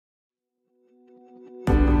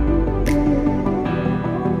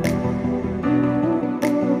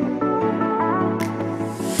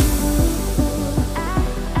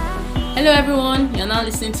Hello everyone, you're now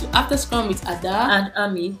listening to After Scrum with Ada And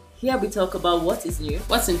Ami. Here we talk about what is new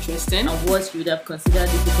What's interesting? and what you would have considered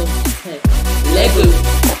difficult to tech. Lego.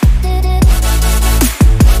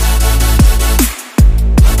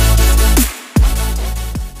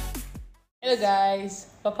 Hello guys,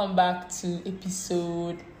 welcome back to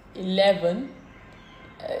episode 11.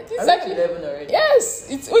 This Are is we actually 11 already? Yes,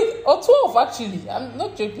 it's 12 actually. I'm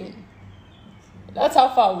not joking. That's how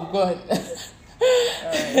far we've gone.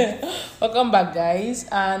 Alright. Welcome back, guys.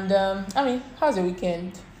 And how's your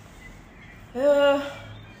weekend? My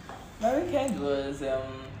weekend was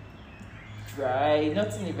dry,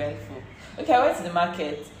 nothing eventful. Okay, I went to the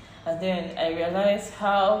market and then I realized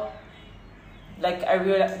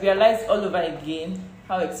realized all over again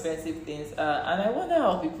how expensive things are, and I wonder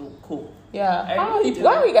how people cope. Yeah. really do.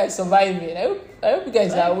 Why are you guys surviving? I hope you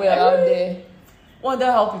guys are well out there. Wonder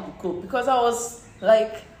how people cope, because I was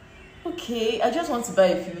like, okay, I just want to buy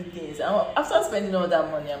a few things, and after spending all that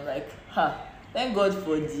money, I'm like, thank God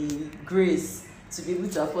for the grace to be able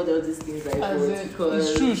to afford all these things I bought. Because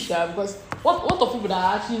It's true, Sha, because what of people that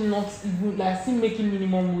are actually not even like still making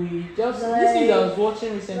minimum wage? Just this thing that I was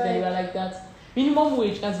watching recently, they were like that. Minimum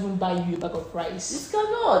wage can't even buy you a bag of rice. it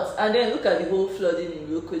cannot. And then look at the whole flooding in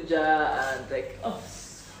Lokoja and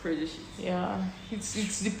it's crazy shit. Yeah,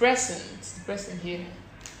 it's depressing. It's depressing here.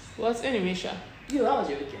 But anyway, Sha. You, how was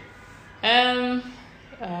your weekend?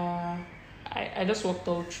 I just walked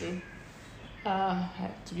all through.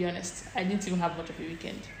 To be honest, I didn't even have much of a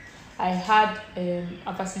weekend. I had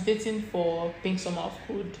I'm facilitating for Pink Summer of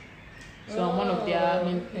Code, so I'm one of their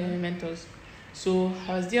mentors. So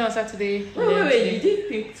I was there on Saturday. Wait, you did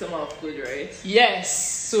Pink Summer of Code, right?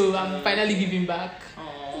 Yes, so I'm finally giving back.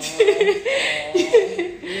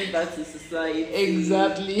 Giving back to society.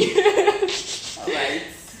 Exactly. Alright.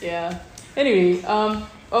 Yeah. Anyway, on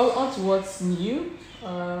to what's new.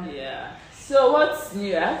 Yeah. So what's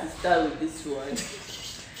new? I have to start with this one.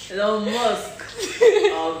 Elon Musk,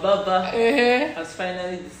 our Baba, has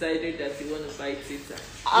finally decided that he want to buy Twitter.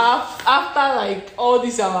 After like all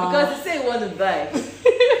this Because they say he want to buy.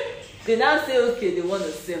 They now say okay, they want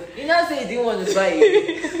to sell. He now say he didn't want to buy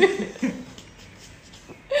it.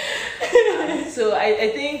 So I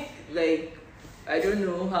think I don't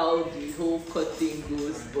know how the whole cut thing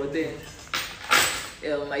goes, but then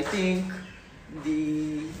I think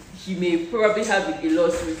he may probably have a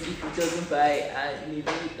lawsuit if he doesn't buy, and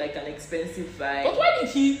maybe like an expensive fine. But why did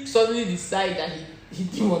he suddenly decide that he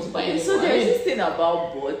didn't want to buy Okay, anymore? so there's this thing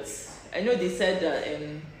about bots. I know they said that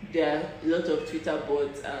there are a lot of Twitter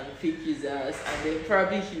bots and fake users, and then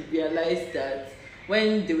probably he realized that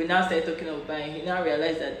when they will now start talking about buying, he now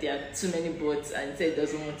realized that there are too many bots, and he said he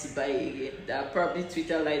doesn't want to buy again. That probably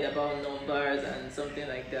Twitter lied about numbers and something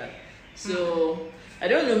like that. So I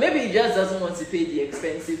don't know. Maybe he just doesn't want to pay the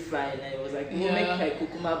expensive fine, and he was like, "We'll make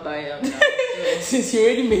Kukuma buy them now." Since he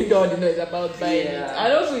already made all the noise about buying it, Yeah.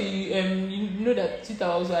 and also you know that Twitter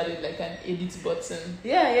also added like an edit button.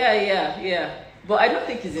 Yeah. But I don't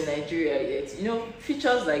think he's in Nigeria yet. You know,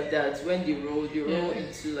 features like that, when they roll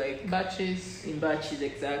into like Batches. in batches,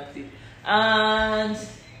 exactly. And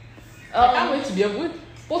I can't wait to be able.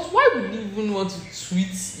 But why would you even want to tweet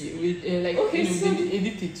with Okay, so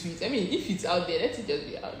edit a tweet? I mean, if it's out there, let it just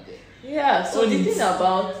be out there. yeah, so Only the thing it's-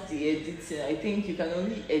 about the editing, I think you can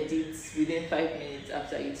only edit within 5 minutes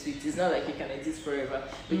after you tweet. It's not like you can edit forever,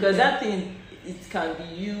 because that thing, it can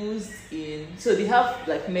be used in, so they have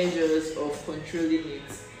like measures of controlling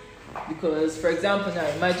it. Because for example, now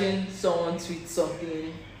imagine someone tweets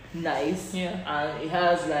something nice, and it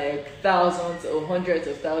has like thousands or hundreds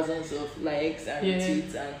of thousands of likes and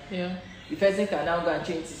retweets, and the person can now go and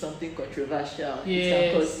change to something controversial. It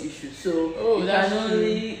can cause issues. So you can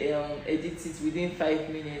only edit it within 5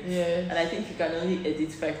 minutes, and I think you can only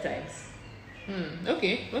edit 5 times.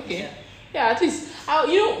 Okay. Yeah, at least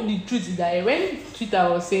the truth is that when Twitter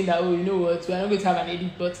was saying that, you know what, we're not going to have an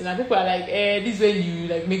edit button, and people are like, this is when you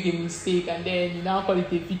like make a mistake and then you now call it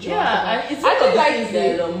a feature. Yeah, and it's one of the things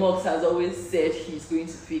that Elon Musk has always said he's going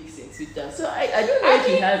to fix in Twitter. So I don't know if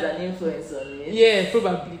he has an influence on it. Yeah,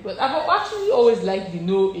 probably. But I've actually always liked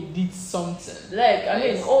edit something. Like, I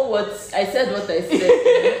mean, what I said, Hold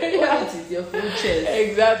it with your full chest.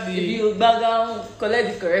 Exactly. If you back down,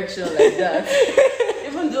 collect the correction like that.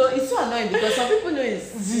 Even though it's so annoying, because some people know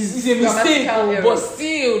it's a mistake, but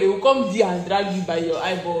still they will come there and drag you by your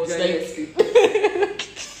eyeballs.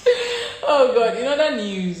 Oh God! In other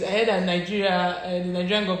news, I heard that the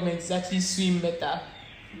Nigerian government is actually suing Meta.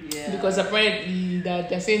 Yeah. Because apparently that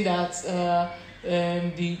they're saying that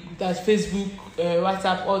that Facebook,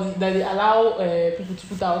 WhatsApp, that they allow people to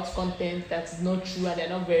put out content that is not true and they're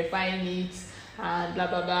not verifying it and blah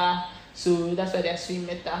blah blah. So that's why they're suing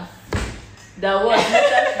Meta. That was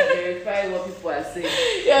Meta should verify what people are saying.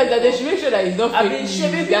 Yeah, that they should make sure that it's not fake news.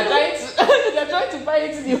 shaming They're people. trying to buy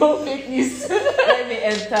into the whole fake news. Let me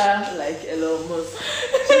enter like Elon Musk.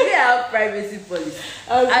 Should we have privacy policy?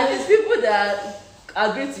 And these people that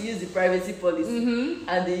agree to use the privacy policy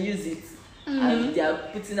and they use it and they are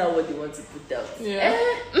putting out what they want to put out. Yeah.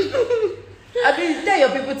 I mean, tell your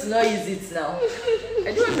people to not use it now.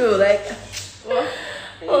 I don't know, like, well,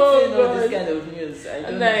 Oh, all this kind of news. I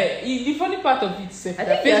don't know. Like, the funny part of it is I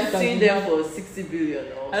think they're suing them for 60 billion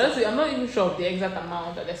or I'm not even sure of the exact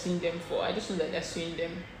amount that they're suing them for. I just know that they're suing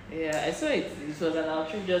them. Yeah, I saw it. It was an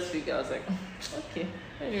outrageous figure. I was like, okay.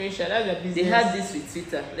 Anyway, sure, that's their business. They had this with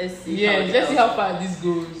Twitter. Let's see. Yeah, let's see how far this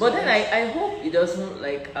goes. But then I hope it doesn't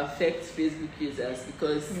like affect Facebook users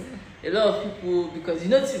because a lot of people, because you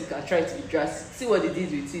know people can try to be drastic. See what they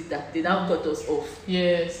did with Twitter. They now cut us off.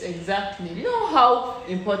 Yes, exactly. You know how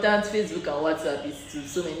important Facebook and WhatsApp is to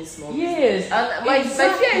so many small Yes, businesses. And my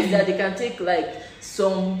fear is that they can take like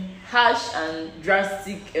some harsh and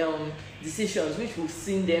drastic decisions which we've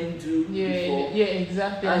seen them do before. Yeah,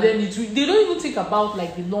 exactly. And then they don't even think about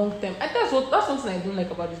like the long term. And that's something I don't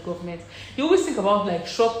like about this government. They always think about like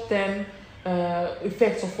short term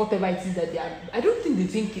effects of whatever it is that they are. I don't think they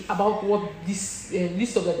think about what this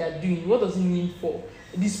stuff that they are doing. What does it mean for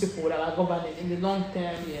these people that are governing in the long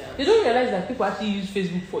term? Yeah. They don't realize that people actually use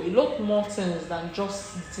Facebook for a lot more things than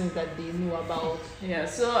just the things that they know about. Yeah,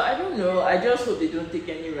 so I don't know. I just hope they don't take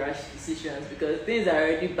any rash decisions because things are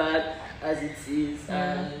already bad as it is.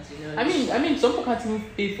 And you know, I mean, some people can't even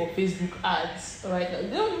pay for Facebook ads, right? They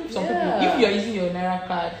don't, some people, Yeah. if you are using your Naira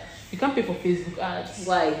card, you can't pay for Facebook ads.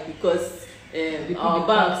 why? Because our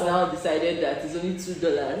banks now decided that it's only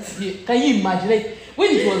 $2. Yeah. Can you imagine? Like when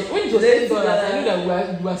it was $10, I knew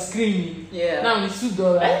that we were screaming. Yeah. Now it's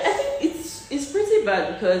 $2. I think it's pretty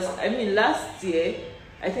bad because I mean last year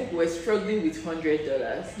I think we were struggling with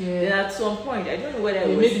 $100. Yeah. Then at some point I don't know whether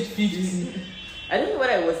They it made was it 50. I don't know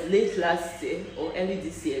whether it was late last year or early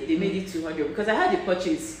this year. They made it 200 because I had a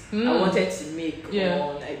purchase I wanted to make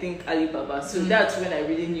on I think Alibaba. So that's when I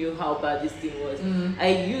really knew how bad this thing was.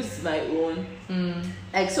 I used my own.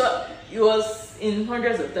 Like so, it was in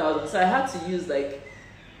hundreds of thousands. So I had to use like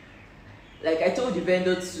I told the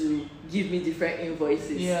vendor to give me different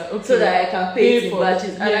invoices so that I can pay it in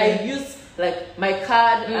batches. And I used like my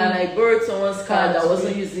card and I borrowed someone's card that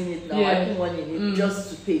wasn't using it now. I put one in it just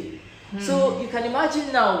to pay. So you can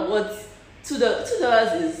imagine now what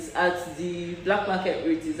 $2 is at the black market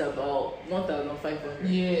rate is about 1,500.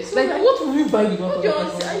 Yes. So Like what will you buy with what do you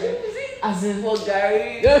want to say? Are you using as in for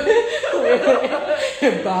Gary?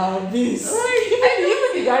 Barbies. Even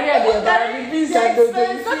the Gary and the Barbies they're and the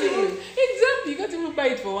expensive. exactly, you can't even buy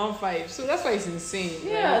it for 1.5. So that's why it's insane.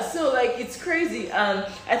 Yeah, right? so like it's crazy, and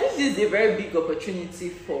I think this is a very big opportunity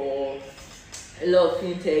for a lot of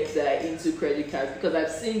fintechs that are into credit cards because I've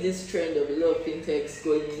seen this trend of a lot of fintechs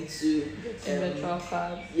going into virtual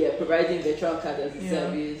cards. Yeah, providing virtual card as a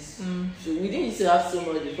service. So we didn't used to have so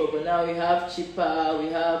much before, but now we have cheaper. We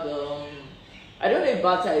have I don't know if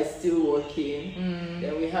Bata is still working.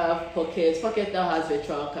 Then we have Pocket. Pocket now has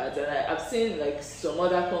virtual cards, and I've seen like some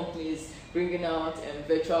other companies bringing out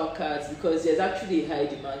virtual cards because there's actually a high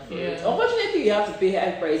demand for it. Unfortunately, you have to pay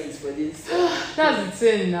high prices for this. That's the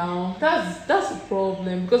thing now. That's the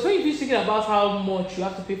problem because when you're thinking about how much you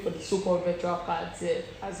have to pay for the so-called virtual cards,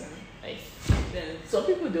 as in like, then some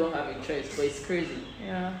people don't have a choice, but it's crazy.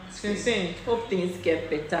 Yeah, it's insane. Hope things get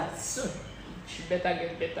better soon. Should better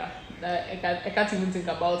get better. I can't even think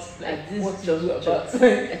about like this what to do about.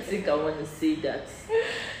 I think I want to say that.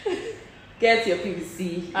 Get your PVC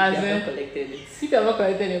if you have not collected it. If you have not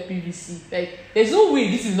collected your PVC, like there's no way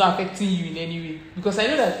this is not affecting you in any way because I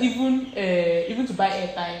know that even to buy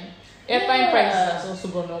airtime prices has also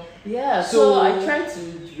gone up. Yeah, so I tried to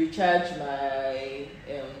recharge my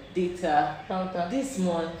data Counter. this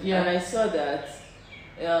month, and I saw that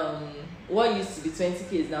what used to be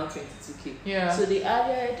 20k is now 22k. Yeah. So they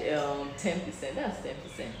added 10%. That's 10%.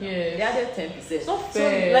 Yeah. They added 10%. It's not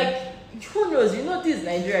fair. So like who knows? You know, this is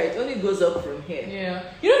Nigeria. It only goes up from here. Yeah.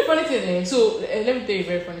 You know the funny thing? So let me tell you a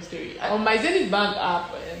very funny story. On my Zenith Bank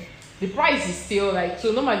app, the price is still like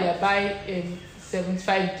so. Normally I buy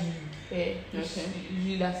 75 GB.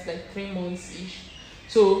 Usually that's like 3 months ish.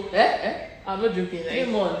 So I'm not joking. Like, 3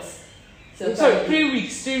 months. So sorry, 3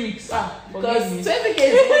 weeks. 3 weeks. Because forgive me. 20k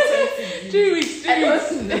is 3 weeks. 3 weeks.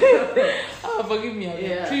 Forgive me.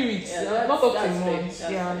 Yeah. 3 weeks. Yeah, not up to a that's month.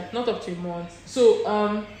 fair. Yeah, not up to a month.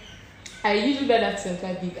 So I usually buy that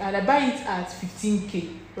center big and I buy it at 15K,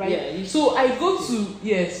 right? Yeah, so I go to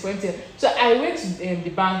yes, for MTN. So I went to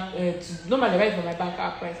the bank to normally I buy it from my bank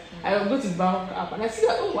app, right? I go to the bank app and I see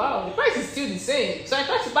that oh wow, the price is still the same. So I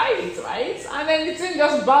try to buy it, right? And then the thing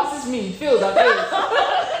just bounces me, it fails at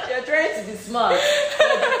You're trying to be smart,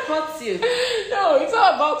 but it cuts you. No, it's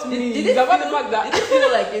not about me. Did It's it about feel, the fact that did it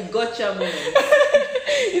feel like a gotcha moment?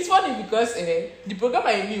 it's funny because the programmer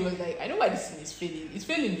in me was like, I know why this thing is failing. It's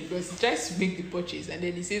failing because he tries to make the purchase and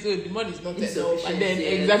then he says, oh, the money is not enough. And then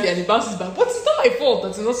exactly, and it bounces back. But it's not my fault that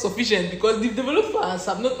it's not sufficient because the developers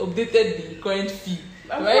have not updated the current fee.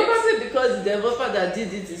 Right? Probably because the developer that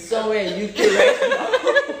did it is somewhere in UK right now.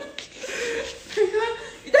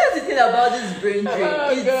 That's the thing about this brain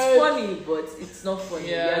drain. It's God. funny, but it's not funny.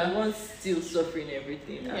 Yeah. You're the ones still suffering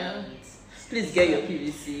everything. Yeah. And please get your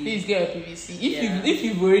PVC. Please get your PVC. If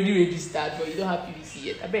you've already registered but you don't have PVC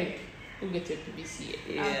yet, I beg, go get your PVC yet.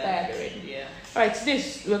 I'm tired already. Yeah. Alright, today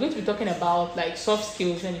we're going to be talking about like soft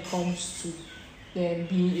skills when it comes to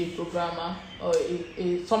being a programmer or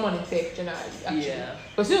a someone in tech generally. Actually. Yeah.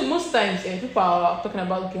 Because most times people are talking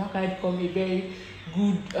about okay, how can I become a very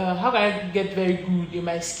good how can I get very good in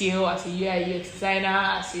my skill as a UI UX designer,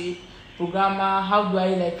 as a programmer, how do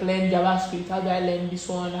I like learn JavaScript, how do I learn this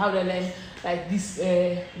one, how do I learn like this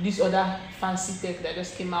other fancy tech that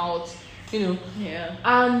just came out, Yeah.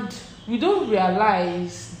 and we don't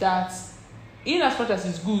realize that in as much as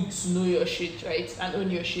it's good to know your shit, right, and own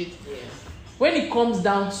your shit, when it comes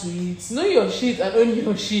down to it, know your shit and own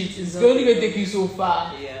your shit is only going to take you so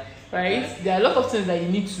far. Right? Yeah. There are a lot of things that you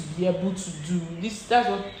need to be able to do.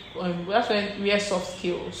 That's where soft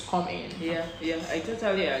skills come in. Yeah, I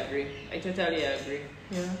totally agree.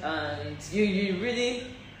 Yeah. And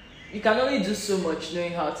you can only do so much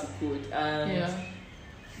knowing how to code. And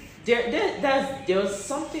there was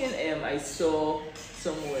something I saw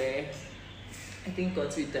somewhere, I think on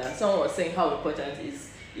Twitter. Someone was saying how important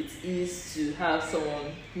it is to have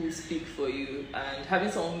someone who speaks for you, and having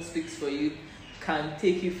someone who speaks for you can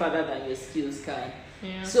take you further than your skills can.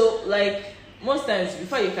 Yeah. So like most times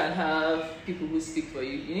before you can have people who speak for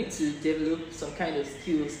you, you need to develop some kind of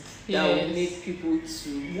skills that will make people to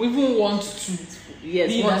even want to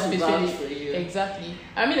be want to vouch for you. Exactly.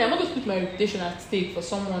 I mean, I'm not going to put my reputation at stake for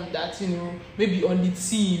someone that maybe on the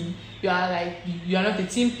team you are like you are not a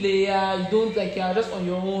team player, you don't like you are just on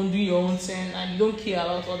your own doing your own thing and you don't care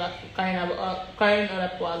about other carrying other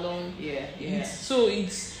people along. So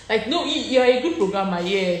it's like no, you're a good programmer,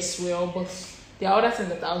 yes, well, but there are other things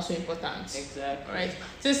that are also important. Exactly. Right.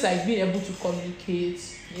 Just like being able to communicate.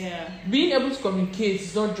 Yeah. Being able to communicate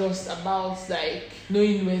is not just about like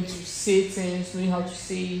knowing when to say things, knowing how to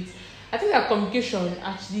say it. I think that communication is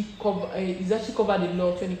actually covered a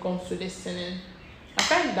lot when it comes to listening. I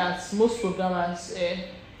find that most programmers, should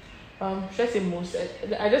I say most? I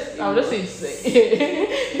would just say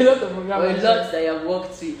it's a lot of programmers. Or a lot that you have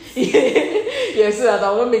worked with. Yeah, so that I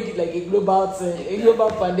will not make it like a global thing, a global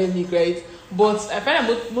pandemic, right? But I find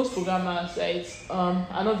that most programmers, right,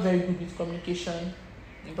 are not very good with communication,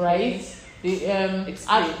 right? They and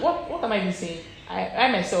what am I even saying? I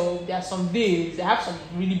myself, there are some days I have some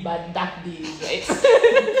really bad dark days, right? So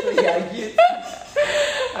you are guilty.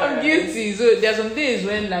 I'm guilty. So there are some days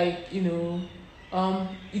when like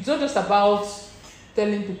it's not just about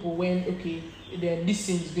telling people when then this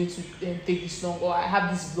thing is going to take this long or I have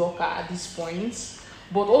this blocker at this point,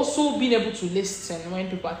 but also being able to listen when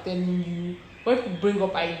people are telling you, when people bring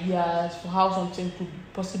up ideas for how something could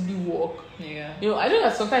possibly work. Yeah. I know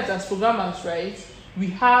that sometimes as programmers, right, we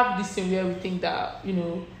have this thing where we think that we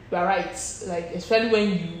are right, like especially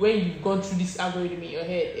when you've gone through this algorithm in your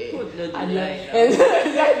head.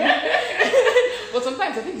 But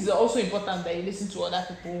sometimes I think it's also important that you listen to other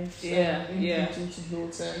people. I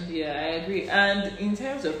agree. And in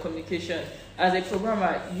terms of communication, as a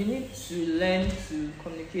programmer, you need to learn to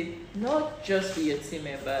communicate not just with your team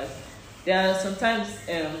members. There are sometimes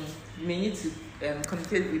you may need to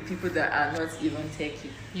communicate with people that are not even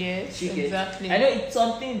techie. Yes, exactly. I know it's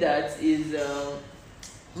something that is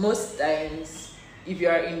most times, if you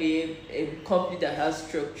are in a company that has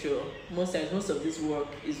structure, most of this work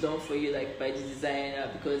is done for you like by the designer,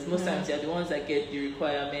 because most times you're the ones that get the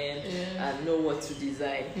requirement and know what to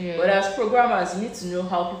design. But as programmers, you need to know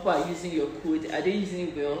how people are using your code. Are they using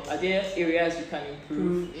it well? Are there areas you can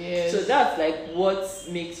improve? So that's like what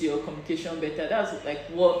makes your communication better. That's like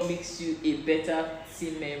what makes you a better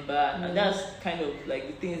team member, and that's kind of like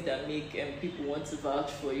the things that make people want to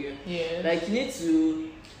vouch for you. Like you need to.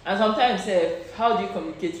 And sometimes, how do you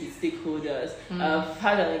communicate with stakeholders? I've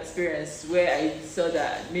had an experience where I saw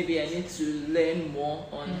that maybe I need to learn more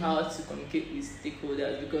on how to communicate with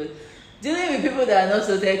stakeholders, because dealing with people that are not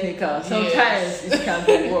so technical, sometimes it can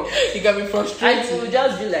be work. It can be frustrating. And you will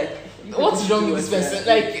just be like, what's wrong with this person?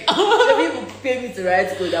 Like, people pay me to write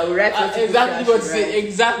code, I will write exactly what to say.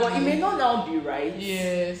 Exactly. But it may not now be right.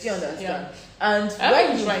 Yes. Do you understand? Yeah. And I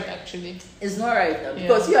think it's right actually. It's not right now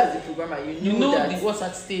because you as the programmer, you know that what's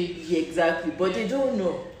at stake. Yeah, exactly. But they don't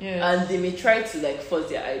know. Yes. And they may try to like force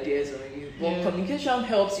their ideas on you. But Yeah. communication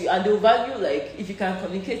helps you, and they'll value like if you can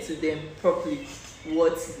communicate to them properly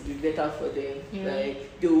what will be better for them. Yeah.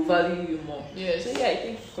 Like they will value you more. Yes. So yeah, I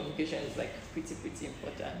think communication is like pretty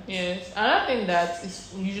important. Yes. Another thing that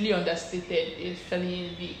is usually understated,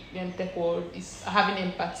 especially in the tech world, is having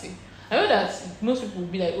empathy. I know that most people will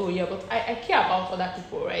be like, oh yeah, but I care about other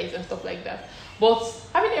people, right? And stuff like that. But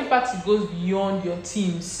having empathy goes beyond your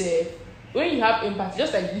team self. When you have empathy,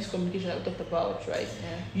 just like this communication that we talked about, right?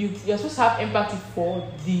 Yeah. You're supposed to have empathy for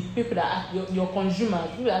the people that are your consumers,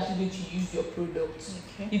 people that are actually going to use your products.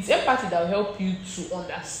 Okay. It's empathy that will help you to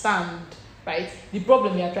understand, right, the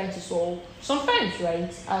problem you are trying to solve. Sometimes,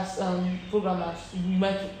 right, as programmers, you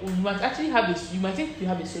might actually have you might think you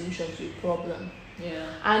have a solution to a problem. Yeah.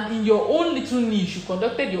 And in your own little niche, you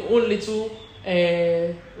conducted your own little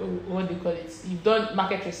what do you call it? You've done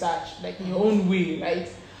market research, like in your own way, right?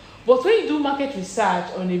 But when you do market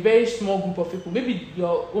research on a very small group of people, maybe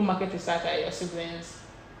your own market research are your siblings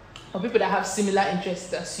or people that have similar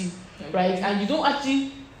interests as you, right? And you don't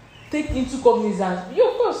actually take into cognizance. Of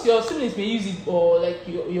course, your siblings may use it, or like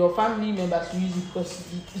your family members will use it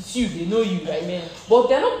because it's you. They know you, right? Amen. But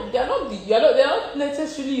they're not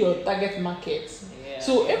necessarily your target market. Yeah.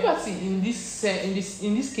 So empathy in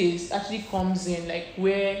this case actually comes in, like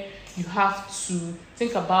where you have to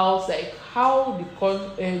think about like how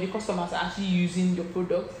the customers are actually using your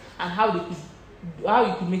product and how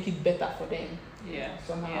you could make it better for them. Yeah,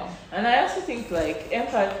 somehow. Yeah. And I also think like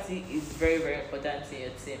empathy is very, very important in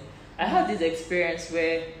your team. I had this experience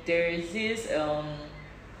where there is this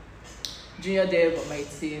junior dev on my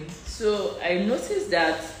team. So I noticed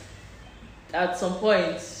that at some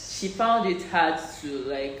point she found it hard to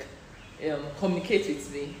like communicate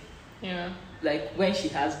with me. Yeah. Like when she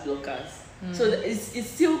has blockers. So it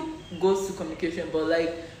still goes to communication, but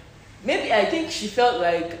like maybe I think she felt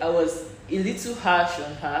like I was a little harsh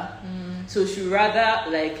on her. So she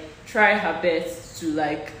rather like try her best to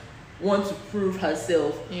like want to prove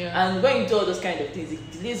herself. Yeah. And when you do all those kind of things,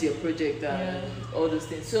 it delays your project and all those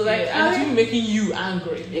things. So like and it's even making you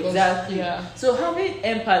angry. Exactly. Yeah. So having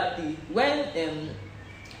empathy when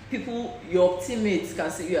people, your teammates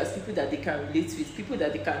can see you as people that they can relate with, people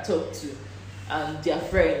that they can talk to, and their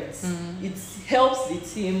friends, it helps the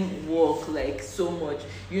team work like so much.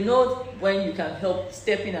 You know, when you can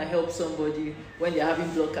step in and help somebody when they're having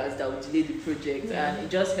blockers that will delay the project, and it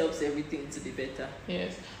just helps everything to be better.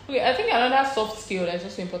 Yes. Okay, I think another soft skill that's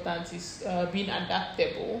also important is being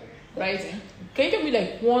adaptable, right? Okay. Can you tell me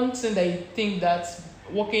like one thing that you think that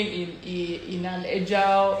working in an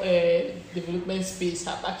agile development space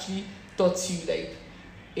have actually taught you,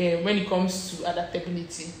 like when it comes to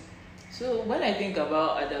adaptability? So when I think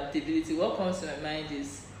about adaptability, what comes to my mind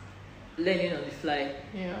is learning on the fly.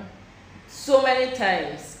 Yeah. So many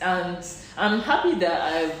times, and I'm happy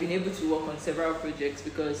that I've been able to work on several projects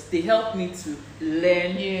because they help me to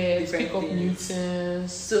learn different things. New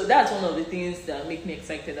things. So that's one of the things that make me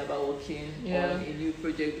excited about working on a new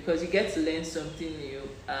project, because you get to learn something new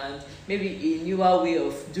and maybe a newer way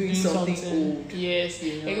of doing something old. Yes,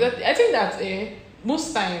 exactly. I think that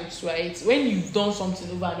most times, right, when you've done something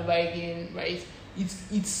over and over again, right,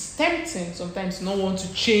 it's tempting sometimes to not want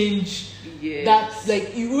to change. That,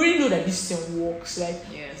 like, you already know that this thing works, like,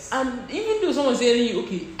 and even though someone's telling you,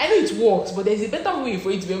 okay, I know it works, but there's a better way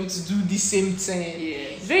for you to be able to do the same thing.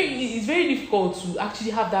 It's very difficult to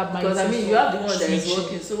actually have that mindset. Because I mean, you have the one that is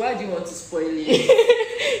working, so why do you want to spoil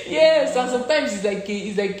it? Yes, and sometimes it's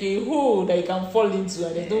like a hole that you can fall into,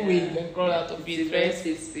 and there's no way you can crawl out of it. It's a very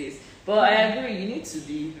safe space. But I agree, you need to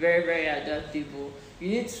be very, very adaptable. You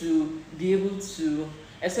need to be able to,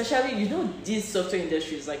 especially, this software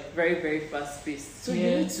industry is like very, very fast paced. So you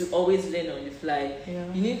need to always learn on the fly.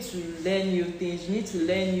 You need to learn new things. You need to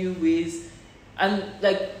learn new ways. And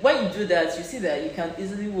like when you do that, you see that you can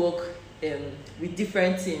easily work with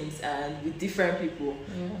different teams and with different people.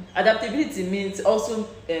 Adaptability means also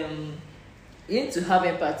you need to have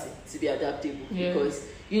empathy to be adaptable, because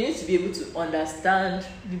you need to be able to understand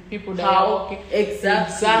the people that are working.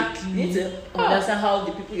 Exactly. You need to understand how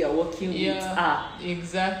the people you're working with are.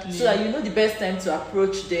 Exactly. So that you know the best time to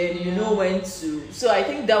approach them, you know when to. So I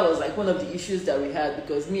think that was like one of the issues that we had,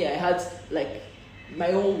 because I had like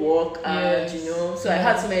my own work, and Yes. so I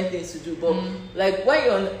had so many things to do. But like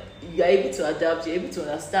when you're able to adapt, you're able to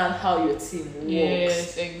understand how your team works.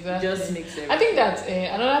 Yes, It exactly. just makes everything. I think that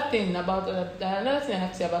another thing I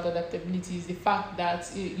have to say about adaptability is the fact that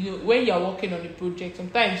when you're working on a project,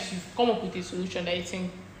 sometimes you come up with a solution that you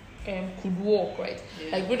think could work, right?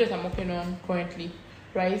 Yeah. Like project I'm working on currently,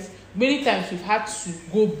 right? Many times we've had to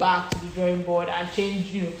go back to the drawing board and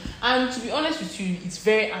change, And to be honest with you, it's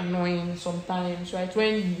very annoying sometimes, right?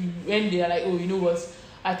 When they are like, oh, you know what?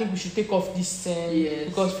 I think we should take off this thing Yes.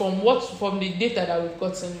 because from the data that we've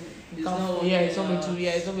gotten, It's not it's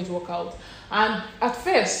not going to work out. And at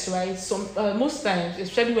first, right, most times,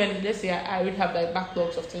 especially when let's say I would have like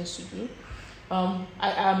backlogs of things to do, I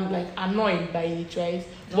am like annoyed by it, right?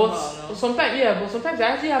 But sometimes I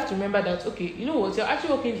actually have to remember that okay, you know what, you're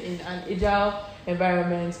actually working in an agile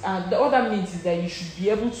environment, and the other means is that you should be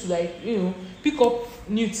able to pick up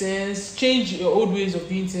new things, change your old ways of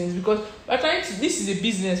doing things, because we're trying to. This is a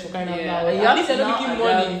business for kind of now. and you At have least to you're now not making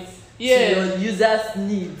adapt money. to your users'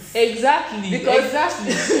 needs. Exactly.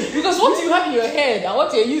 Because what you have in your head and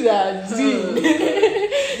what your user is doing,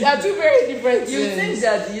 they are two very different things. You think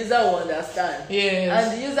that the user will understand. Yes.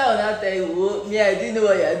 And the user will not tell you, oh, me, I didn't know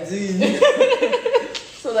what you're doing.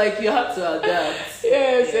 So like you have to adapt.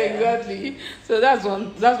 Yes, exactly. So that's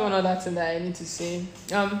one other thing that I need to say.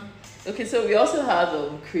 Okay, so we also have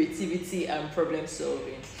creativity and problem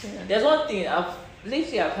solving. Yeah. There's one thing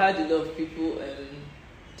I've had a lot of people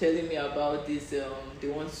telling me about this. They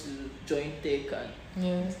want to join tech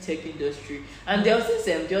and tech industry. And there was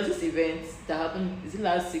this event that happened, is it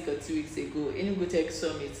last week or 2 weeks ago, Enugu Tech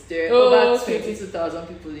Summit. There are over 22,000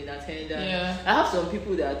 people in attendance. Yeah. I have some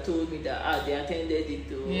people that told me that they attended it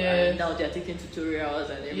too, and now they're taking tutorials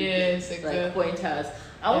and everything. Yes, exactly. Like pointers.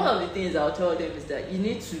 And one of the things I'll tell them is that you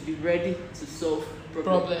need to be ready to solve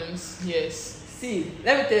problems. Yes. See,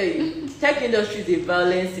 let me tell you, tech industry is a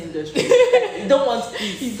violence industry. You don't want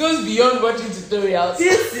peace. It goes beyond watching tutorials.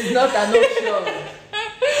 This is not an option.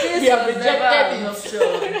 We have rejected an option.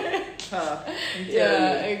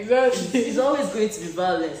 Exactly. It's always going to be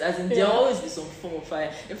violence. As in, there'll always be some form of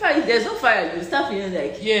fire. In fact, if there's no fire, you start feeling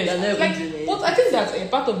like you're never doing it. But I think that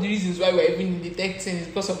part of the reasons why we're even in the tech scene is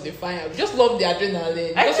because of the fire. We just love the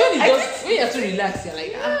adrenaline. Because when you're too relaxed, you're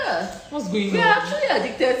like, what's going on? We're actually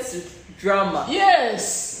addicted to drama.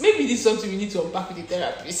 Yes. Maybe this is something we need to unpack with a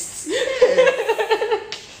therapist.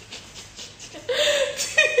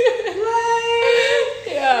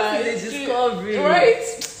 It's a discovery. Right?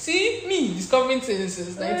 See, me discovering things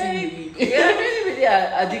since 1980. We are really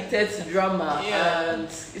addicted to drama, and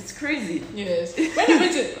it's crazy. Yes.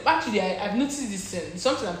 Actually, I've noticed this thing.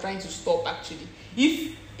 Something I'm trying to stop. Actually,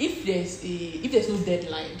 if there's no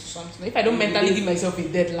deadline to something, if I don't mentally give myself a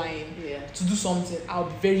deadline to do something, I'll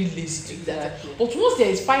be very lazy to do that. But once there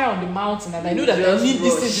is fire on the mountain and I know that I need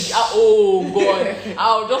this thing to God,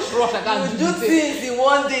 I'll just rush. I can't do things in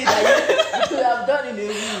one day that you could have done in a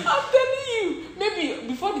week. I'm telling you, maybe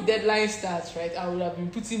before the deadline starts, right, I would have been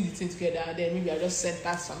putting the thing together, and then maybe I'll just send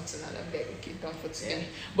that something and I'm like, okay, done for today.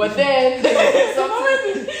 But then the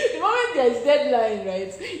moment there is deadline,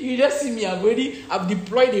 right, you just see me, I've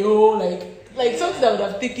deployed the whole like something that would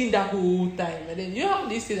have taken that whole time, and then you know how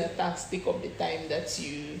they say that tasks take up the time that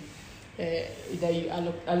you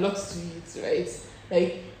allot to it, right?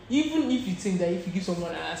 Like, even if you think that if you give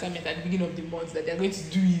someone an assignment at the beginning of the month that they're going to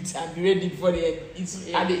do it and be ready before the end,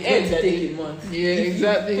 it's at the end that take a month. Yeah,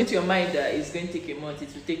 exactly. Put your mind that it's going to take a month,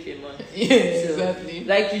 it will take a month. Yeah, exactly.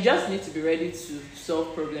 Like, you just need to be ready to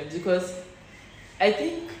solve problems, because I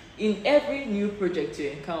think in every new project you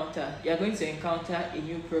encounter, you're going to encounter a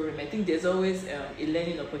new problem. I think there's always a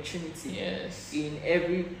learning opportunity in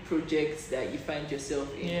every project that you find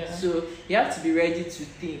yourself in. Yeah. So you have to be ready to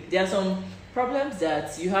think. There are some problems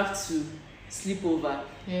that you have to sleep over.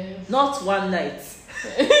 Yes. Not one night.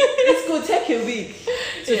 It could take a week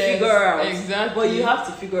to figure out. Exactly. But you have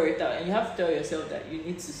to figure it out, and you have to tell yourself that you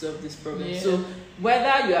need to solve this problem. Yeah. So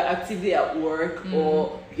whether you are actively at work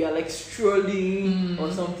or you are like strolling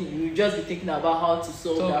or something, you just be thinking about how to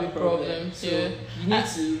solve that problem. So you need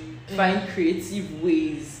to find creative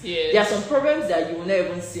ways. Yes. There are some problems that you will not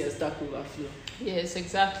even see on Stack Overflow. Yes,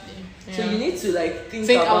 exactly. So you need to like think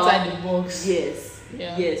about outside the box. Yes.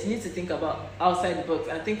 Yes, you need to think about outside the box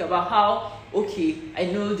and think about how, okay, I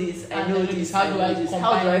know this, I know this, how do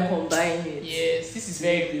I combine it? Yes, this is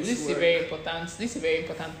a very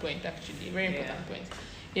important point, actually. Very important point.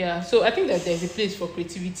 Yeah, so I think that there's a place for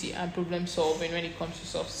creativity and problem solving when it comes to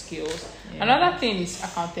soft skills. Another thing is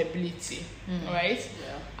accountability, right?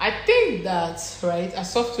 Yeah. I think that, right,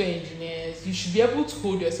 as software engineers, you should be able to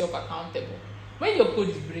hold yourself accountable. When your code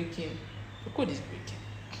is breaking, the code is breaking.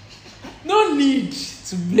 No need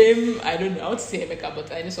to blame, I don't know, I want to say Emeka,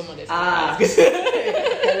 but I know someone else.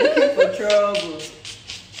 You're looking for trouble.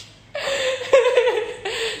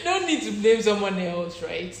 No need to blame someone else,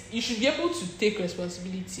 right? You should be able to take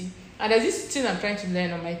responsibility. And there's this thing I'm trying to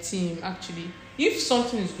learn on my team, actually. If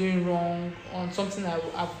something is going wrong on something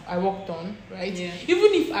I worked on, right? Yeah.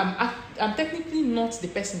 Even if I'm technically not the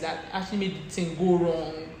person that actually made the thing go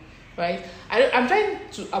wrong, right? I'm trying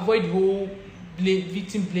to avoid the whole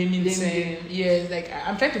victim blaming thing. Yes, like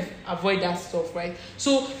I'm trying to avoid that stuff, right?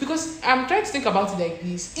 So because I'm trying to think about it like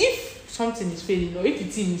this: if something is failing or if the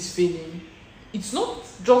team is failing, it's not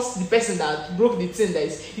just the person that broke the thing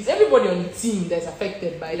it's everybody on the team that's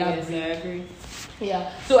affected by that. Yes, I agree.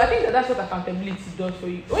 Yeah, so I think that's what accountability does for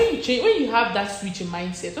you. When you have that switch in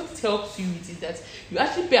mindset, what it helps you with is that you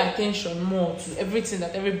actually pay attention more to everything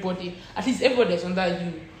that everybody, at least everybody that's under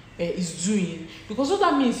you, is doing. Because what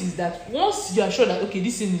that means is that once you are sure that okay,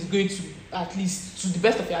 this thing is going to, at least to the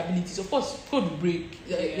best of your abilities, of course code will break,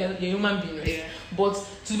 you're a human being, right? Yeah. But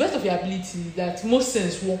to the best of your ability, that most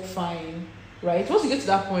things work fine, right? Once you get to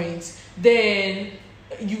that point, then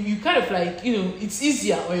you kind of like, it's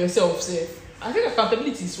easier on yourself. I think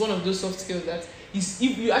accountability is one of those soft skills that is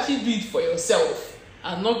if you actually do it for yourself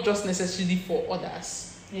and not just necessarily for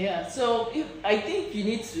others. Yeah, so I think you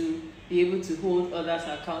need to be able to hold others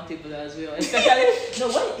accountable as well, especially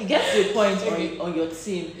when it gets to a point on your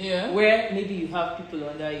team where maybe you have people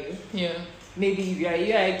under you. Yeah. Maybe if you're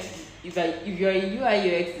a UX, if you're a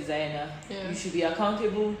UI UX designer, you should be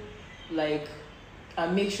accountable,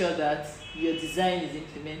 and make sure that your design is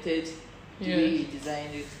implemented the way you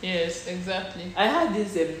designed it. Yes, exactly. I had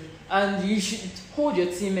this, and you should hold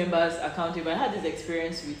your team members accountable. I had this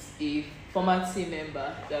experience with a former team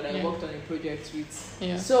member that I worked on a project with.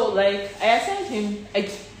 Yeah. So I assigned him,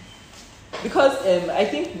 because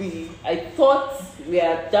I thought we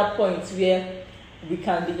are at that point where we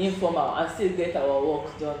can be informal and still get our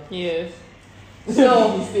work done. Yes.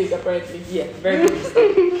 So mistake apparently. Yeah, very good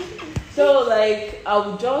mistake. So I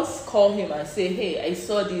would just call him and say, hey, I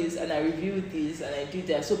saw this and I reviewed this and I did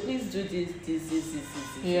that. So please do this.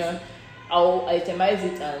 Yeah. I'll itemize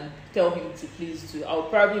it and tell him to please do. I'll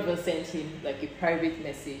probably even send him a private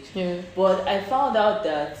message. Yeah. But I found out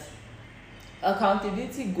that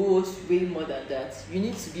accountability goes way more than that. You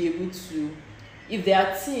need to be able to, if there are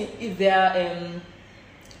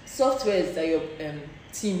softwares that your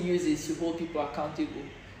team uses to hold people accountable,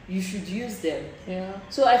 you should use them. Yeah.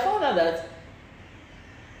 So I found out that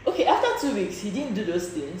after 2 weeks he didn't do those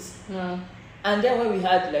things. Yeah. And then when we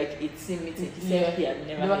had a team meeting, he said he had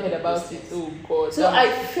never heard about it. Oh God. So I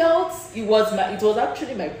felt it was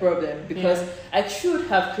actually my problem, because I should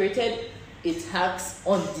have created a tax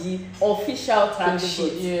on the official tax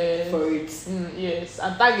sheet for it. Yes,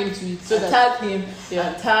 and tag him to it. Tag him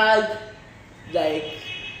and tag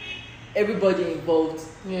everybody involved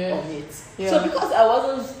on it. Yeah. So because I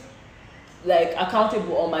wasn't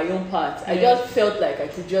accountable on my own part, I just felt like I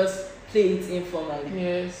could just play it informally.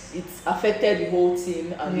 Yes. It affected the whole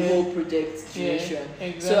team and the whole project duration.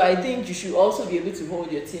 Exactly. So I think you should also be able to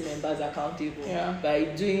hold your team members accountable by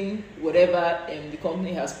doing whatever the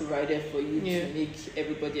company has provided for you to make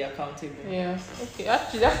everybody accountable. Yeah. Okay.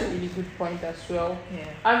 Actually, that's a really good point as well. Yeah.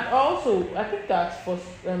 And also, I think that for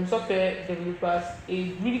software developers,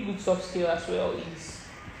 a really good soft skill as well is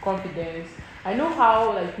confidence. I know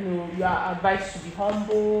how you are advised to be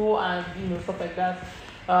humble and stuff like that.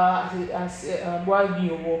 While doing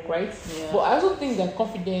your work, right? Yeah. But I also think that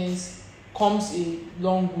confidence comes a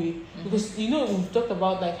long way, because we've talked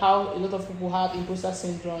about how a lot of people have imposter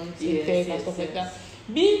syndrome in tech and stuff like that.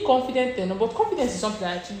 Being confident, but confidence is something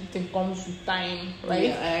that I actually think comes with time, right?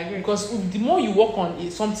 Yeah, I agree. Because the more you work on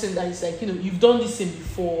it, something that is you've done this thing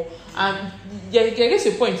before, and I guess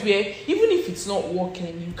a point where even if it's not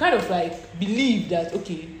working, you kind of believe that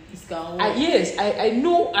I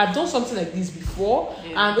know I've done something like this before,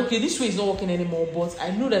 and this way is not working anymore, but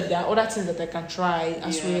I know that there are other things that I can try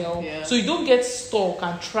as well. Yeah. So you don't get stuck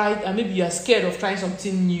and try, and maybe you are scared of trying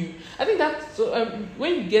something new. I think that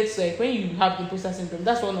when you get when you have imposter syndrome,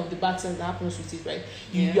 that's one of the bad things that happens with it, right?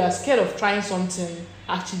 You are scared of trying something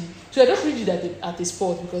actually. So I just read it at a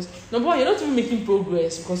spot, because number one, you're not even making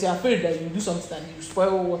progress because you're afraid that you do something and you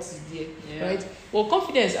spoil what is there, right? Well,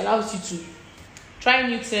 confidence allows you to try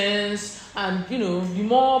new things and be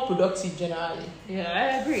more productive generally. Yeah,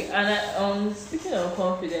 I agree. And speaking of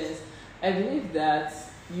confidence, I believe that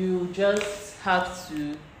you just have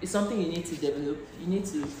to. It's something you need to develop. You need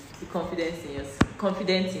to be confident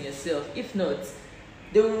in yourself. If not,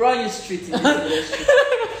 they will run you straight in this industry.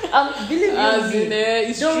 Believe me,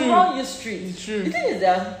 it's they'll true. run you straight. It's true. The thing is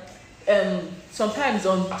that sometimes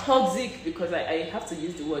on toxic, because I have to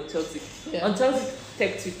use the word toxic, Yeah. on toxic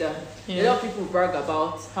tech Twitter, a Yeah. lot of people brag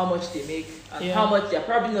about how much they make and Yeah. how much they're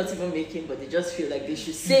probably not even making, but they just feel like they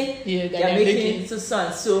should say Yeah, that they're they're making so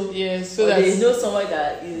and so. Yeah, so Or that they know someone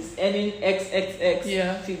that is earning XXX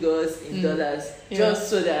Yeah. figures in dollars, Yeah. just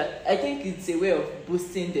so that I think it's a way of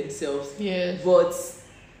boosting themselves. Yes. But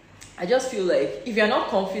I just feel like if you're not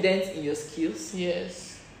confident in your skills, Yes.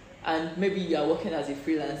 and maybe you are working as a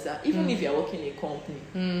freelancer, even if you're working in a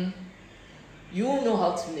company, you will know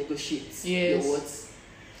how to negotiate Yes. your words.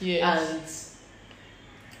 Yes.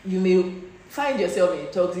 And you may find yourself in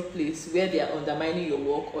a toxic place where they are undermining your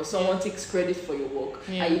work, or someone takes credit for your work,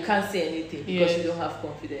 Yeah. and you can't say anything because Yes. you don't have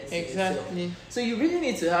confidence in yourself. Exactly. So you really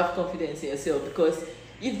need to have confidence in yourself, because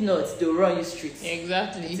if not, they'll run you streets. I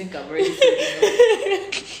Exactly. think I've already said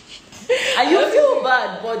enough. And you feel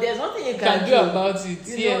bad, but there's nothing you Can do about it.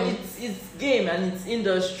 You know, it's game and it's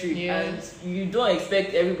industry, Yeah. and you don't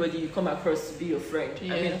expect everybody you come across to be your friend.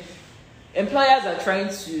 Yeah. I mean, employers are trying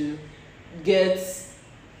to get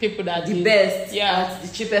People that the did- best Yeah. at the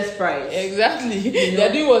cheapest price. Exactly. know?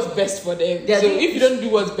 They're doing what's best for them. They're So doing- if you don't do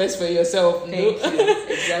what's best for yourself, Thank no. you.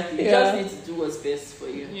 Exactly. You Yeah. just need to do what's best for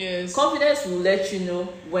you. Yes. Confidence will let you know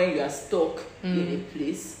when you are stuck in a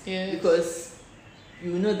place, Yes. because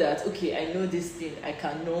you know that, okay, I know this thing, I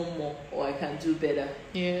can know more, or I can do better.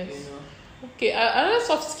 Yes. You know. Okay, another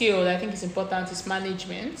soft skill that I think is important is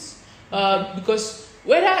management. Because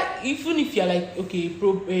even if you're like, okay,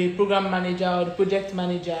 a program manager or the project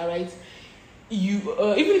manager, right? Even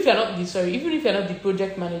if you're not the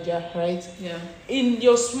project manager, right? Yeah. In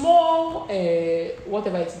your small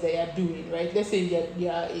whatever it is that you're doing, right? Let's say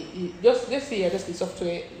let's say you're just a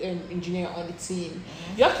software engineer on the team.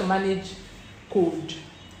 You have to manage code,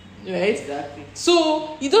 right? Exactly.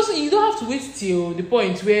 So you don't have to wait till the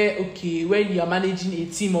point where, okay, when you are managing a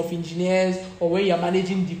team of engineers, or when you are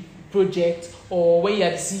managing the project, or when you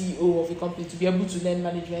are the CEO of a company, to be able to learn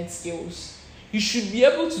management skills. You should be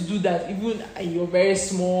able to do that even in your very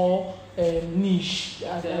small niche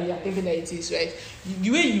that you're thinking that it is, right? The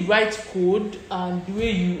way you write code, and the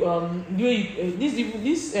way you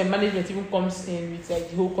this management even comes in with like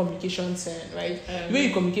the whole communication thing, right? The way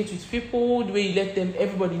you communicate with people, the way you let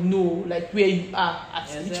everybody know like where you are at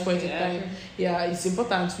each point in time. Yeah, it's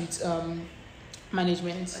important with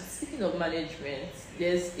management. Speaking of management,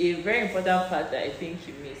 there's a very important part that I think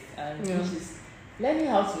you missed, and which is learning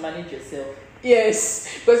how to manage yourself. Yes,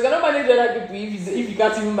 because you cannot manage other people if you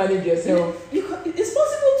can't even manage yourself. It's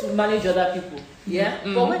possible to manage other people, yeah.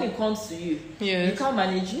 But when it comes to you, you can't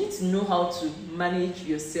manage. You need to know how to manage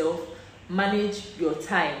yourself, manage your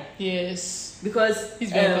time. Yes, because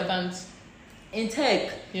it's very important. In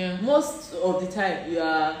tech, most of the time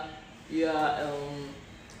you are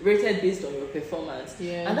rated based on your performance,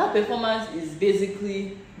 and that performance is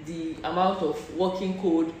basically the amount of working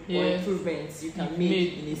code or improvements you can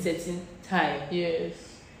make in a certain time. Yes.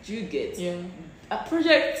 Do you get? Yeah.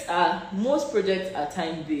 Most projects are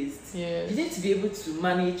time based. Yes. You need to be able to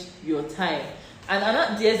manage your time.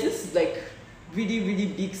 And there's this like really, really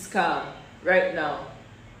big scam right now,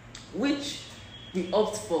 which we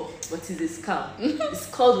opt for, but it's a scam. It's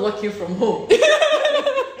called working from home.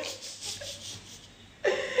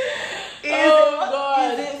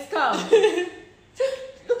 God. It's a scam.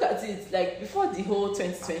 Look at it, like before the whole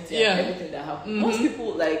 2020 and everything that happened, most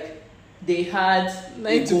people like they had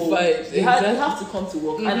 9 to 5. You have to come to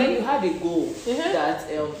work, and then you had a goal that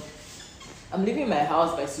I'm leaving my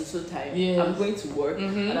house by so time. I'm going to work,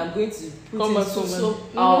 and I'm going to put in so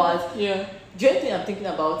hours. Yeah. The only thing I'm thinking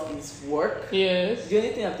about is work. Yes. The only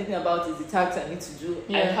thing I'm thinking about is the tasks I need to do.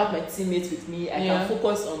 I have my teammates with me. I can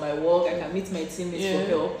focus on my work. I can meet my teammates for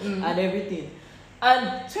help and everything.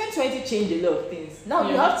 And 2020 changed a lot of things. Now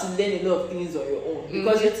you have to learn a lot of things on your own,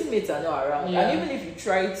 because your teammates are not around. And even if you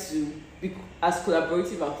try to be as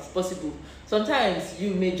collaborative as possible, sometimes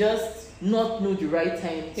you may just not know the right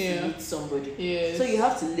time to meet somebody. So you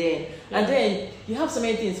have to learn. And then you have so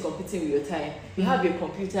many things competing with your time. You have your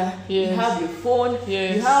computer, you have your phone,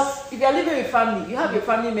 you have, if you're living with family, you have your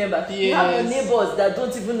family members, you have your neighbors that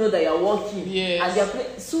don't even know that you're working. And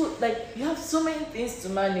they're so like you have so many things to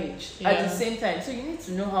manage at the same time. So you need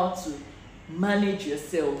to know how to manage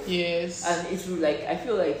yourself. And it's like, I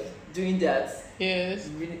feel like doing that.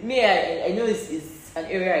 Me, I know it's an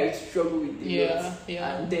area I struggle with a lot.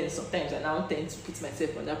 And then sometimes I now tend to put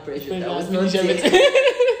myself under pressure that was not there.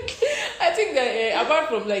 I think that apart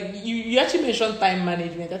from like you actually mentioned time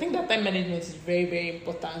management, I think that time management is very, very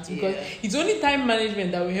important, because it's only time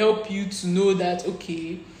management that will help you to know that,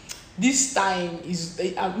 okay, this time is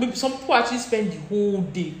maybe some people actually spend the whole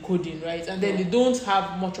day coding, right? And then they don't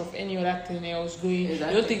have much of any other thing else going.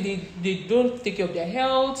 Exactly. They don't take care of their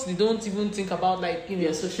health. They don't even think about, like,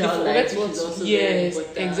 their social life, which is also very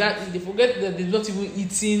important. Exactly. They forget that they're not even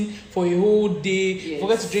eating for a whole day. Yes.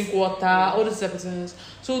 Forget to drink water. All those type of things.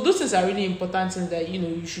 So those things are really important things that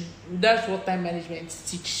you should. That's what time management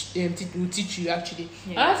will teach you actually.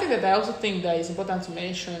 Another thing that I also think that is important to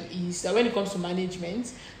mention is that when it comes to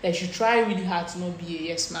management, that you should try really hard to not be a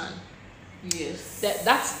yes man. Yes.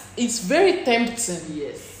 It's very tempting.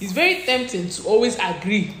 Yes. It's very tempting to always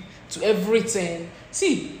agree to everything.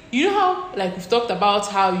 See, you know how, like, we've talked about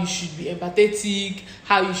how you should be empathetic,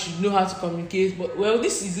 how you should know how to communicate, but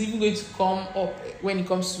this is even going to come up when it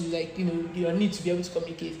comes to, like, your need to be able to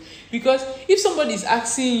communicate. Because if somebody is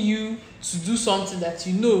asking you to do something that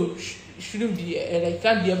shouldn't be like, you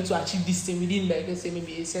can't be able to achieve this thing within, like, let's say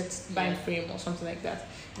maybe a set time frame or something like that,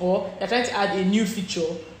 or you're trying to add a new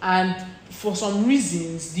feature and for some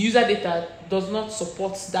reasons the user data does not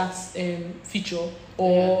support that feature,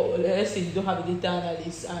 or let's say you don't have a data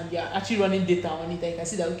analyst and you're actually running data on it, and you can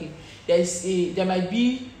see that there might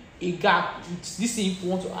be a gap with this thing you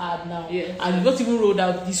want to add now, and you've not even rolled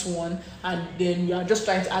out this one, and then you are just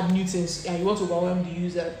trying to add new things and you want to overwhelm the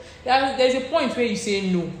user. There's a point where you say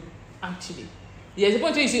no. Actually, there's a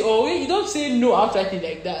point where you say, you don't say no outrightly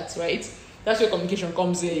like that, right? That's where communication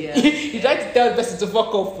comes in. You try to tell the person to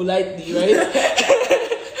fuck off politely, right?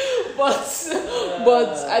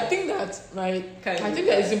 but I think that, right? I think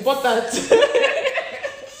that it's important.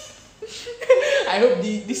 I hope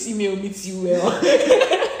this email meets you well.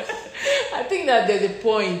 I think that there's a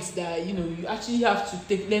point that you actually have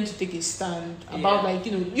to learn to take a stand about, like,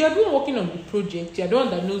 you are the one working on the project. You are the one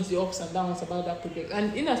that knows the ups and downs about that project,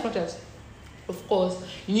 and in as much as, of course,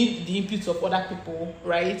 you need the inputs of other people,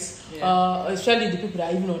 right? Especially the people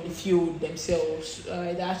that are even on the field themselves,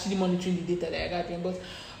 they're actually monitoring the data that are gathering. But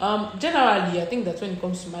generally, I think that when it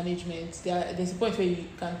comes to management, there's a point where you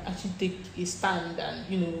can actually take a stand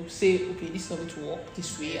and say, okay, this is not going to work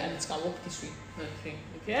this way, and it can work this way.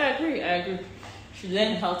 Okay, I agree. You should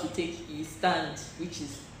learn how to take a stand, which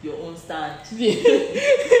is your own stand.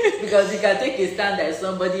 Because you can take a stand that is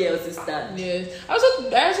somebody else's stand. Yes. I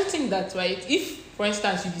also think that, right, if, for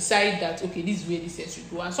instance, you decide that, okay, this is where this thing should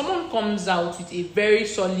go, and someone comes out with a very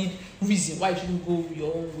solid reason why you shouldn't go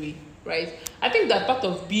your own way, right? I think that part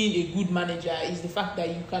of being a good manager is the fact that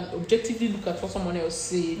you can objectively look at what someone else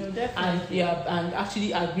said, and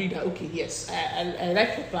actually agree that, okay, yes, I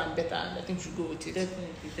like your plan better, and I think you should go with it.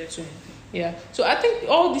 Definitely. So I think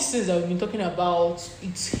all these things that we've been talking about,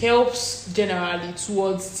 it helps generally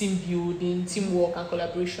towards team building, teamwork, and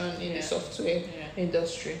collaboration in the software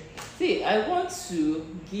industry. See, I want to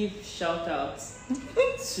give shout outs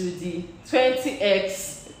to the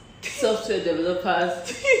 20x software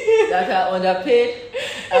developers that are underpaid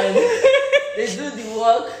and they do the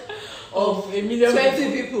work of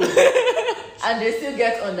 20 people and they still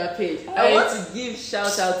get underpaid. I want to give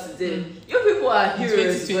shout out to them. You people are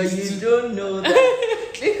heroes, but you don't know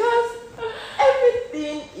that, because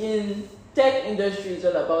everything in tech industry is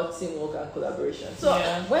all about teamwork and collaboration. So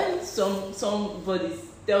when somebody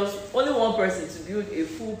tells only one person to build a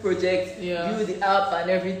full project, build the app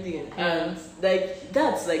and everything, and like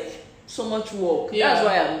that's like so much work. That's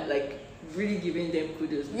why I'm like really giving them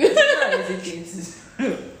kudos, because it's not an easy thing to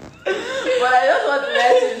do. But I just want to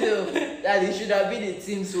let you know that it should have been a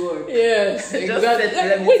team's work. Yes,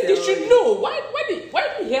 exactly. Wait, they should know. Why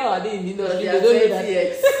the hell are they in the industry? They don't know that.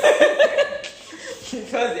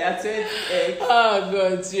 Because they are 20x. Oh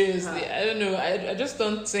God, seriously. I don't know. I just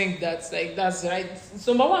don't think that's right.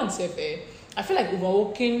 So number one, I feel like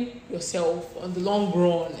overworking yourself on the long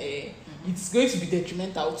run, it's going to be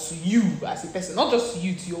detrimental to you as a person, not just to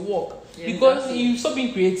you, to your work. Because you stop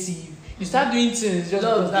being creative. You start doing things just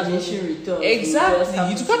because that's what exactly.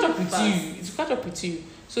 It will catch up with you.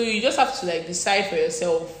 So you just have to like decide for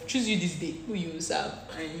yourself. Choose you this day who you will serve.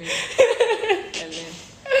 I mean,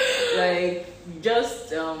 like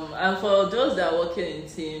just and for those that are working in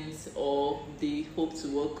teams or they hope to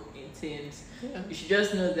work in teams, you should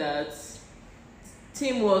just know that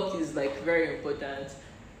teamwork is like very important.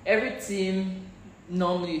 Every team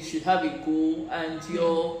normally should have a goal, and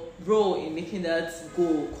your role in making that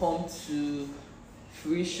goal come to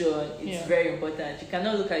fruition is very important. You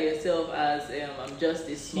cannot look at yourself as I'm just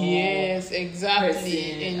a small person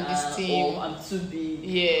in this team, or I'm too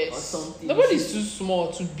big or something. Nobody's too small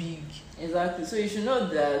or too big. Exactly. So you should know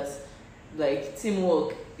that like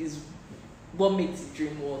teamwork is what makes the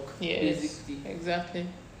dream work. Basically. Exactly.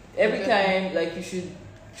 Every time, like, you should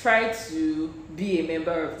try to be a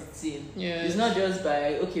member of the team. Yes. It's not just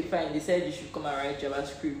by, okay, fine, they said you should come and write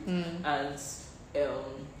JavaScript, and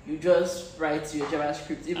you just write your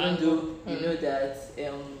JavaScript, even though you know that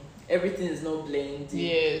everything is not blended.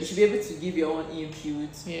 Yes. You should be able to give your own input.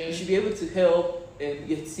 Yes. You should be able to help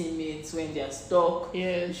your teammates when they are stuck.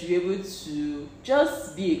 Yes. You should be able to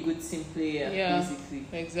just be a good team player, basically.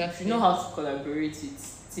 Exactly. You know how to collaborate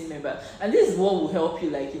with team member, and this is what will help you,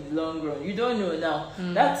 like, in the long run. You don't know now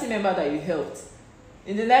that team member that you helped,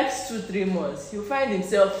 in the next 2-3 months he'll find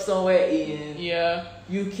himself somewhere in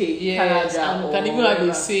UK, Canada, and can even wherever. have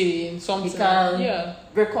a say in something. He can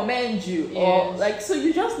recommend you, or like, so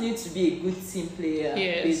you just need to be a good team player.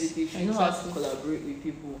 Basically, you know how to collaborate with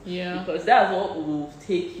people, because that's what will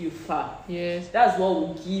take you far. That's what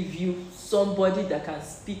will give you somebody that can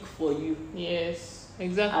speak for you.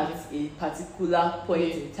 Exactly. At a particular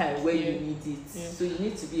point in time where you need it. So you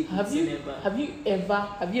need to be a good team member. Have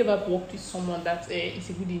you ever worked with someone that is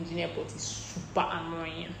a good engineer but is super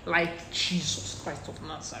annoying? Like, Jesus Christ of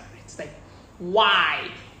Nazareth. It's like, why?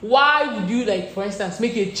 Why would you, like, for instance,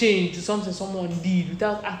 make a change to something someone did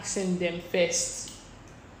without asking them first?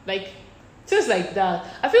 Like, things like that.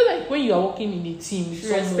 I feel like when you are working in a team with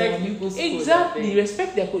someone, respect people's code,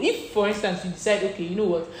 respect their code. If, for instance, you decide, okay, you know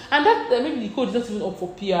what, and that maybe the code is not even up for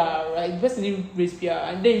PR, right? The person didn't raise PR,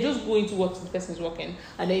 and then you just go into what the person is working,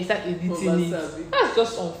 and then you start editing it. That's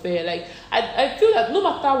just unfair. Like, I feel that no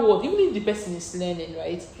matter what, even if the person is learning,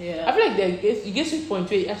 right? I feel like you get to a point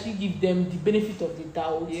where you actually give them the benefit of the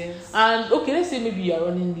doubt. And okay, let's say maybe you are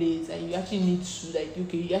running late, and you actually need to, like,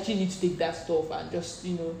 okay, you actually need to take that stuff and just,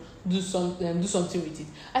 you know, do something with it.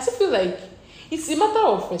 I still feel like it's a matter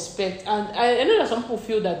of respect, and I know that some people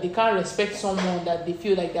feel that they can't respect someone that they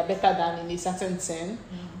feel like they're better than in a certain thing,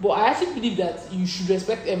 but I actually believe that you should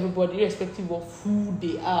respect everybody irrespective of who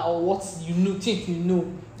they are or what think you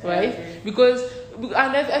know, right? Because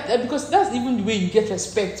that's even the way you get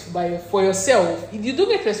respect for yourself. If you don't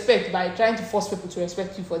get respect by trying to force people to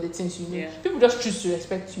respect you for the things you know, people just choose to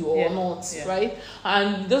respect you or not, right?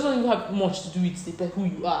 And it doesn't even have much to do with who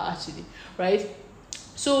you are actually, right?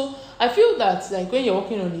 So I feel that, like, when you're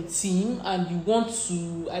working on a team and you want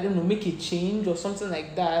to, I don't know, make a change or something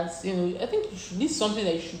like that, you know, I think this is something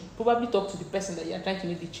that you should probably talk to the person that you're trying to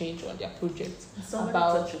make the change on their project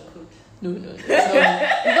about. Touch your code. No, it's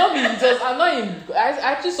not me. I'm not in.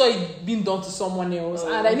 I actually saw it being done to someone else,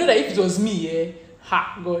 and I know that if it was me,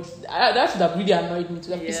 God, that should have really annoyed me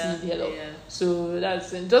to piss me the hell off. So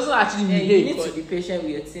it doesn't actually mean you need to be patient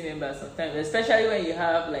with your team members sometimes, especially when you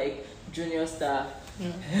have, like, junior staff.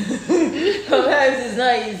 Sometimes it's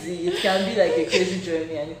not easy. It can be like a crazy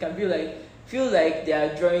journey, and it can be like, feel like they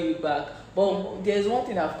are drawing you back. But there's one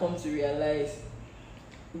thing I've come to realize: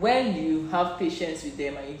 when you have patience with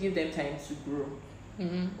them and you give them time to grow,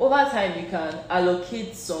 over time you can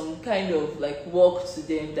allocate some kind of, like, work to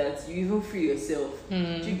them that you even free yourself. Do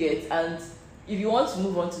you get? And if you want to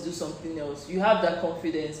move on to do something else, you have that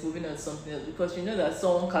confidence moving on to something else, because you know that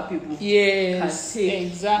someone capable can take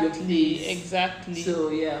exactly. So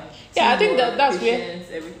I think that's patience,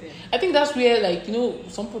 everything. I think that's where, like, you know,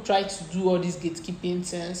 some people try to do all these gatekeeping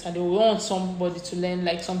things, and they want somebody to learn,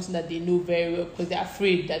 like, something that they know very well, because they're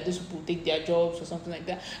afraid that those people will take their jobs or something like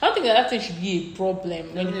that. I don't think that thing should be a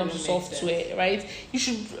problem when it comes to software, right? You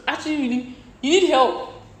should actually you need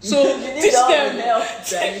help. So teach them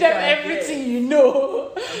everything you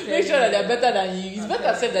know. Make sure that they're better than you. It's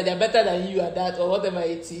better said that they're better than you at that, or whatever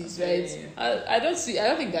it is, right? I don't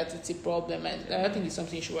think that it's a problem, and I don't think it's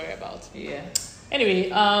something you should worry about. Anyway,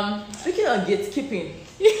 speaking of gatekeeping,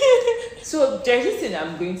 so there's this thing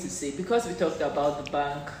I'm going to say, because we talked about the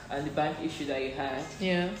bank and the bank issue that you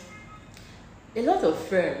had. A lot of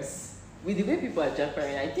firms, with the way people are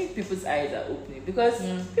jabbering, I think people's eyes are opening, because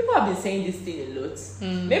people have been saying this thing a lot.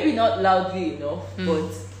 Maybe not loudly enough,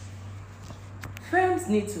 but firms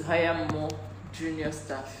need to hire more junior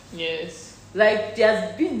staff. Like,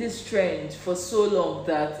 there's been this trend for so long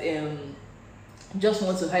that just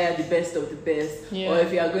want to hire the best of the best, or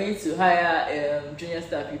if you are going to hire junior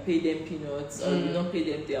staff, you pay them peanuts, or you don't pay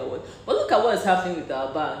them their worth. But look at what is happening with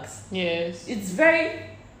our banks. It's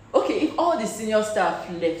very okay. If all the senior staff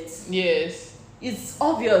left, it's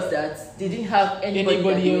obvious that they didn't have anybody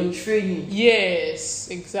that they were training.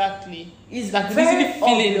 Exactly. It's like very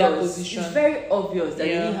filling that position. It's very obvious that they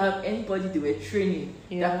didn't have anybody they were training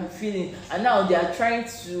that could fill in, and now they are trying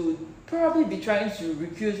to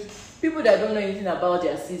recruit people that don't know anything about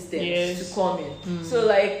their systems to come in. So,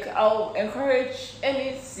 like, I'll encourage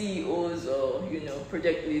any CEOs or, you know,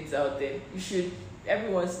 project leads out there, you should every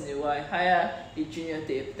once in a while hire a junior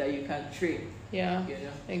dev that you can train. Yeah, You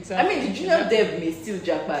know, exactly. I mean, the junior dev may still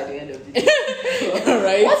jackpot at the end of the day.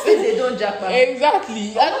 Right. What if they don't jackpot?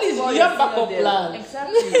 Exactly. At least What you if have backup senior dev? plan.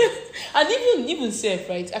 Exactly. And even safe,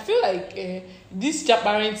 right? I feel like this job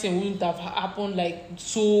parenting wouldn't have happened like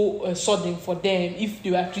so sudden for them if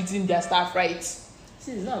they were treating their staff right.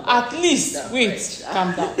 See, it's not about At least, that, wait, right?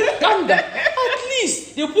 calm down, calm down. At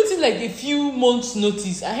least they'll put in like a few months'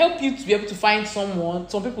 notice and help you to be able to find some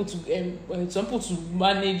people to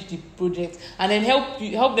manage the project, and then help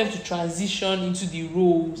them to transition into the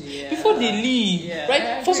roles before they leave. Yeah,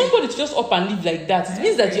 right? For somebody to just up and leave like that, it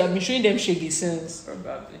means that you have been showing them shaggy sense.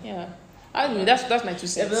 Probably. Yeah. I don't know, that's my 2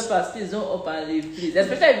 cents. Developers, please don't up and leave, please.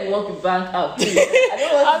 Especially if you work with bank out, please. I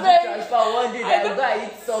don't want to transfer one day that I go and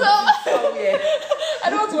eat something somewhere. I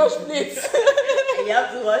don't want to wash plates. And you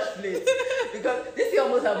have to wash plates. Because this thing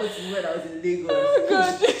almost happened to me when I was in Lagos. Oh,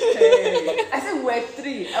 God. Hey. I said we're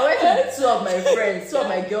 3. I went to 2 of my friends, 2 of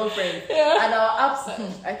my girlfriends. Yeah. And our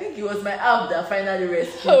apps, I think it was my app that finally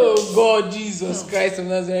rescued Oh us. God, Jesus Christ of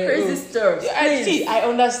Nazareth. Crazy stuff. I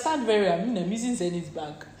understand very well. I mean, I'm using Zenith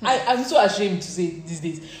Bank. I'm so ashamed to say it these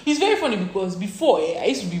days. It's very funny because before, I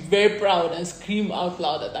used to be very proud and scream out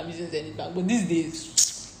loud that I'm using Zenith Bank. But these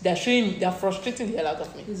days, they're frustrating the hell out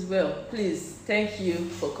of me. As well, please, thank you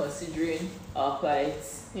for considering our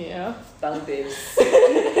clients. Yeah. Bank babes.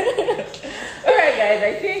 Alright guys,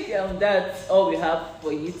 I think that's all we have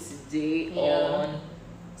for you today on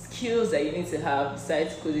skills that you need to have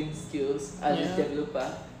besides coding skills as a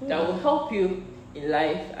developer that will help you in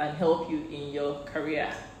life and help you in your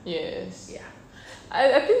career. Yes. Yeah.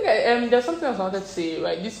 I think there's something else I wanted to say,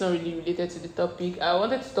 right? This is not really related to the topic. I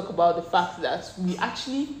wanted to talk about the fact that we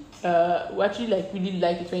actually like really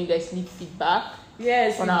like it when you guys leave feedback.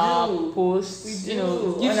 Yes, on we our do. posts, We do. you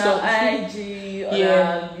know, On our IG, on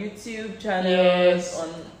our YouTube channels, on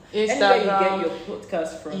Instagram, anywhere you get your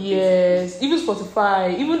podcast from. yes, even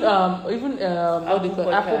Spotify, even what they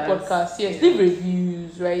call Apple Podcasts. Yes, leave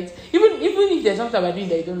reviews, right? Even if there's something we're doing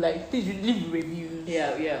that you don't like, please leave reviews.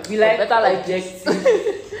 Yeah. We like better like objective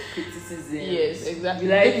criticism. Yes, exactly.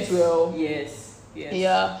 We like Take it well. Yes.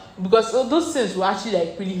 Yeah, because those things will actually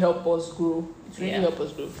like really help us grow. It really help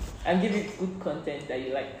us grow and give you good content that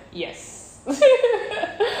you like. Yes.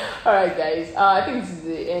 All right, guys. I think this is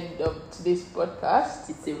the end of today's podcast.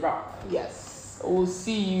 It's a wrap. Yes. We'll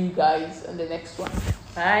see you guys on the next one.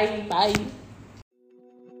 Bye. Bye.